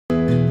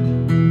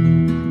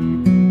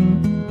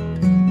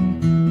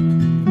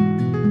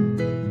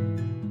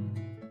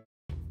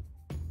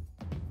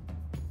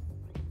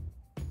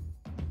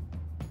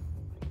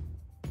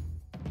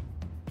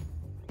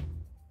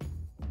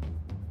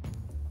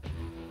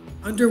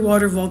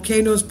Underwater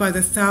volcanoes by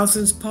the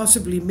thousands,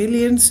 possibly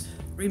millions,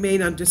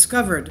 remain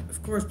undiscovered.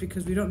 Of course,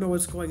 because we don't know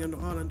what's going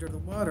on under the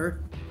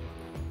water.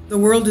 The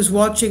world is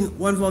watching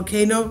one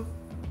volcano.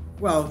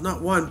 Well,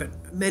 not one,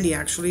 but many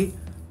actually.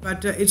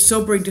 But it's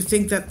sobering to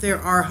think that there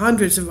are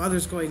hundreds of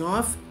others going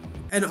off,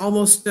 and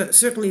almost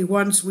certainly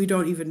ones we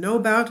don't even know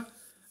about.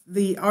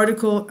 The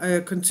article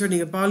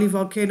concerning a Bali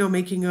volcano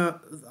making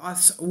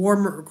us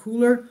warmer or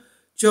cooler.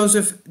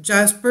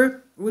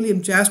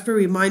 William Jasper,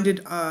 reminded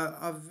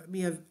of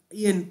me of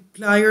Ian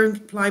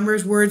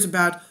Plimer's words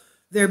about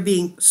there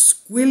being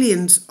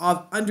squillions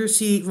of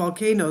undersea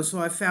volcanoes. So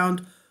I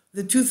found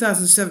the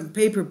 2007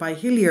 paper by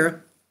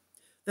Hillier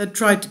that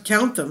tried to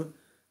count them,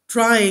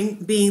 trying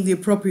being the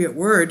appropriate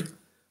word.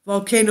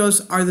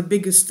 Volcanoes are the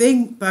biggest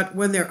thing, but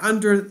when they're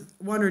under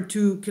 1 or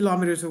 2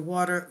 kilometers of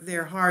water,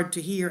 they're hard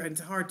to hear and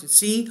hard to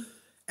see.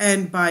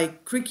 And by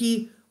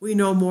Cricky, we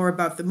know more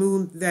about the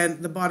moon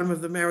than the bottom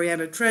of the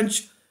Mariana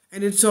Trench,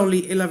 and it's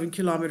only 11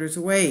 kilometers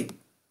away.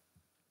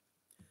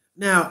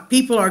 Now,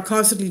 people are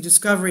constantly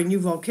discovering new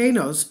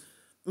volcanoes,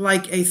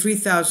 like a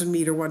 3,000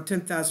 meter one,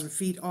 10,000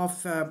 feet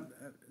off the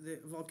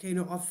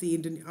volcano off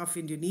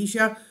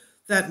Indonesia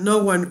that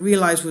no one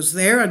realized was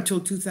there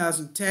until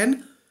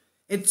 2010.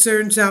 It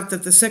turns out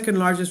that the second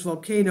largest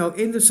volcano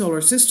in the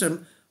solar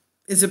system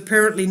is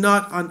apparently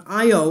not on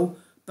Io,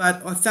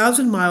 but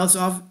 1,000 miles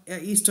off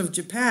east of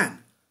Japan.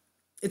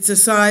 It's the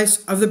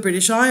size of the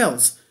British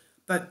Isles.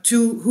 But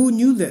who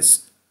knew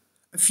this?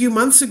 A few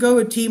months ago,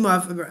 a team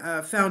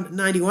found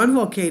 91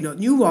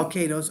 new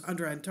volcanoes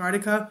under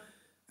Antarctica,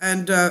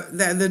 and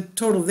the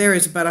total there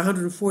is about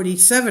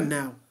 147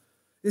 now.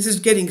 This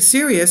is getting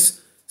serious.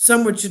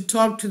 Someone should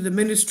talk to the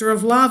Minister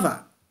of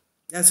Lava.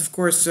 That's, of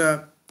course,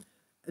 a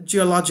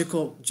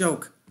geological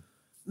joke.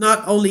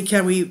 Not only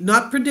can we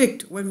not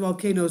predict when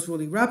volcanoes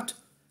will erupt,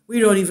 we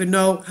don't even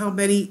know how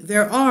many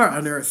there are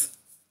on Earth.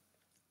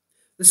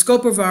 The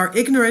scope of our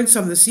ignorance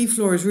on the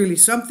seafloor is really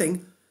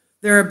something.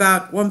 There are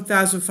about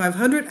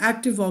 1,500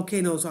 active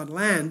volcanoes on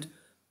land,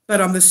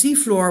 but on the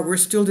seafloor we're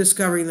still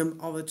discovering them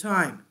all the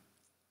time.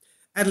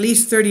 At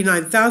least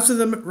 39,000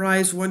 of them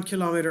rise 1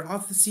 kilometer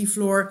off the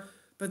seafloor,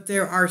 but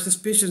there are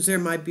suspicions there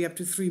might be up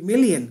to 3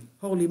 million.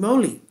 Holy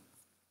moly.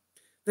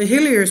 The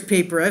Hillier's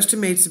paper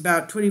estimates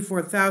about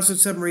 24,000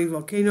 submarine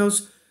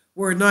volcanoes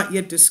were not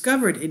yet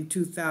discovered in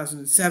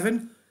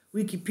 2007.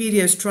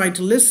 Wikipedia is trying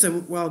to list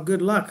them. Well,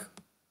 good luck.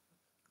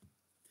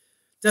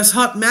 Does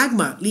hot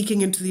magma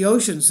leaking into the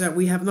oceans that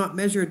we have not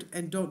measured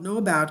and don't know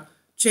about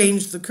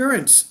change the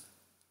currents?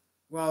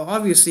 Well,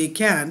 obviously it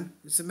can.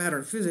 It's a matter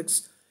of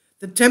physics.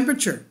 The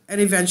temperature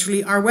and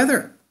eventually our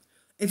weather.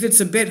 If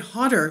it's a bit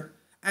hotter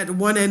at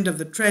one end of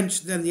the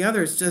trench than the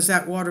others, does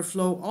that water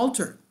flow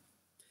alter?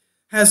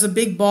 Has the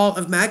big ball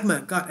of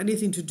magma got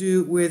anything to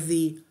do with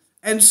the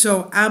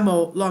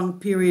ENSO-AMO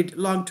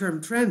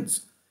long-term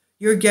trends?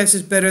 Your guess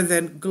is better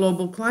than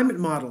global climate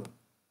model.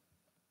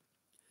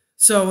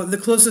 So the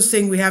closest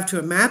thing we have to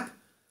a map,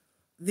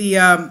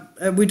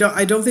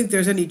 I don't think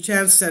there's any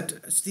chance that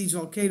these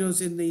volcanoes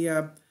in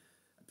the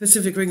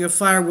Pacific Ring of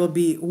Fire will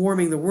be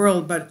warming the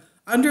world, but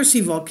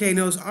undersea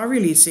volcanoes are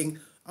releasing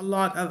a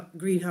lot of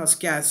greenhouse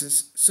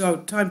gases.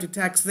 So time to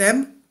tax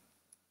them.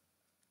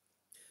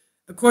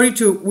 According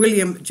to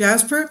William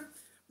Jasper,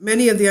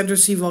 many of the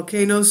undersea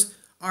volcanoes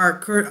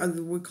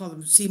we call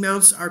them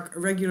seamounts, are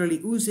regularly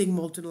oozing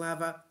molten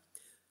lava,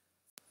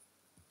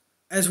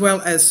 as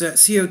well as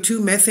CO2,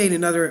 methane,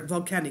 and other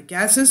volcanic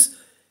gases.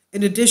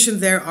 In addition,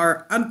 there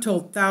are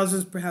untold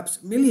thousands,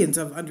 perhaps millions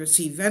of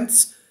undersea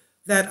vents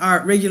that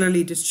are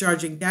regularly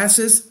discharging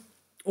gases,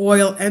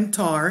 oil, and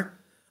tar.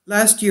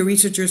 Last year,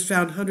 researchers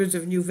found hundreds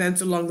of new vents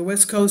along the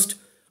west coast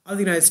of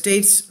the United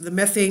States, the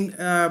methane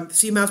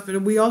seamounts,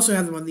 but we also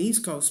have them on the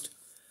east coast.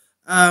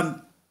 The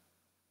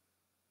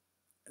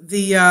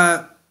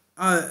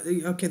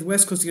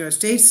west coast of the United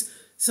States,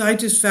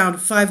 scientists found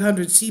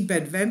 500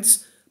 seabed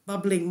vents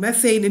bubbling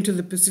methane into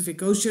the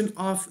Pacific Ocean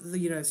off the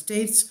United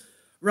States,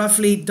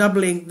 roughly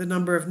doubling the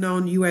number of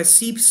known U.S.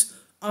 seeps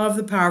of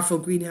the powerful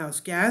greenhouse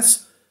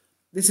gas.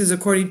 This is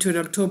according to an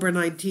October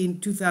 19,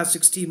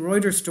 2016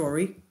 Reuters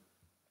story.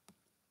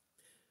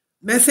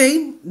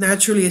 Methane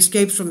naturally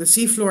escapes from the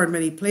seafloor in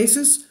many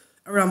places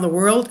around the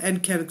world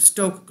and can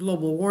stoke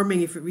global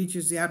warming if it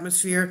reaches the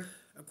atmosphere,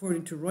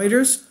 according to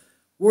Reuters.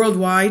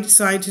 Worldwide,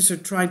 scientists are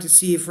trying to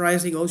see if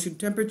rising ocean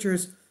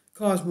temperatures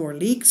cause more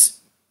leaks.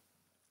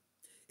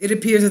 It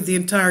appears that the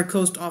entire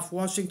coast off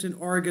Washington,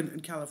 Oregon,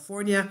 and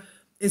California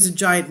is a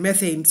giant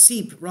methane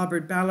seep.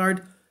 Robert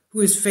Ballard,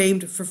 who is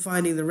famed for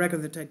finding the wreck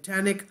of the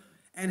Titanic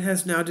and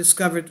has now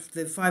discovered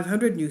the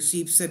 500 new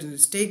seeps, said in a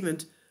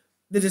statement,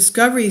 the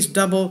discoveries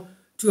double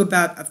to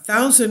about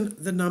 1,000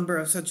 the number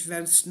of such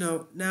vents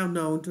now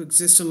known to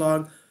exist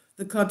along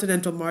the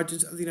continental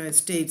margins of the United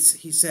States,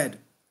 he said.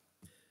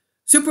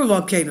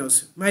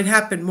 Supervolcanoes might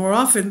happen more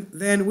often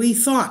than we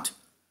thought.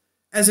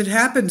 As it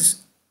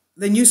happens,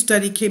 the new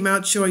study came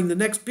out showing the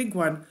next big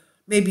one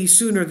may be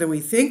sooner than we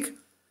think,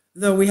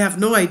 though we have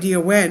no idea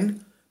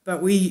when,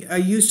 but we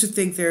used to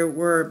think there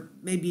were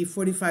maybe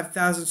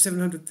 45,000,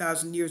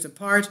 700,000 years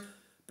apart,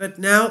 but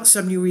now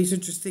some new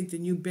researchers think the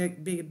new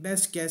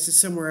best guess is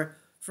somewhere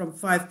from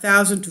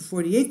 5,000 to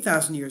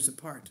 48,000 years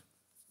apart.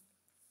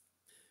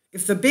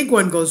 If the big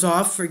one goes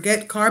off,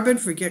 forget carbon,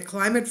 forget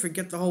climate,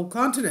 forget the whole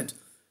continent.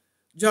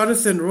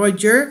 Jonathan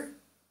Roiger,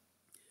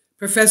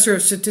 professor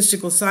of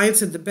statistical science,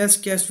 said the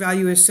best guess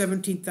value is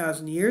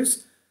 17,000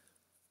 years.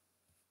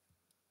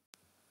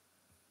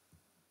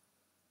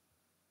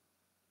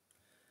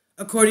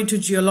 According to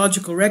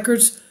geological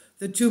records,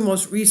 the two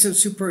most recent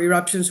super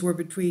eruptions were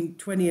between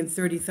 20 and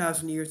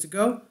 30,000 years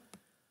ago.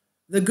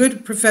 The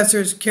good professor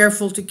is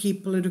careful to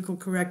keep political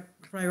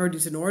correct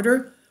priorities in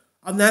order.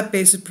 On that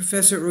basis,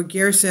 Professor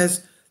Rogier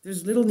says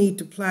there's little need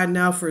to plan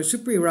now for a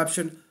super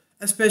eruption,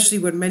 especially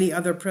when many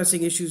other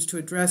pressing issues to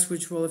address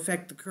which will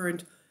affect the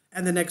current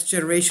and the next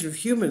generation of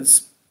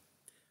humans.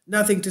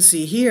 Nothing to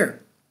see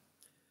here.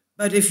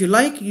 But if you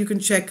like, you can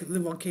check the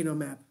volcano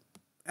map.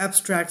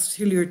 Abstracts,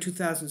 Hillier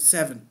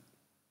 2007.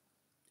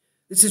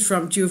 This is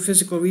from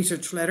Geophysical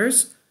Research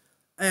Letters,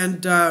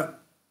 and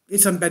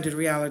it's Unbended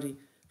Reality.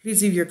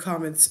 Please leave your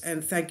comments,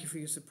 and thank you for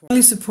your support.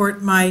 Please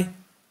support my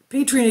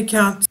Patreon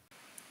account.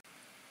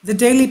 The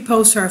daily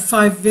posts are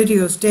 5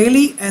 videos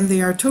daily, and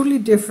they are totally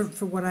different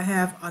from what I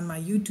have on my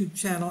YouTube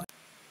channel.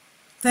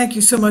 Thank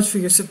you so much for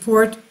your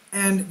support,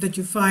 and that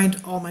you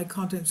find all my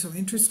content so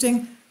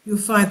interesting. You'll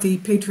find the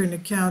Patreon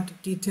account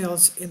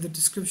details in the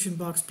description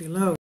box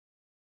below.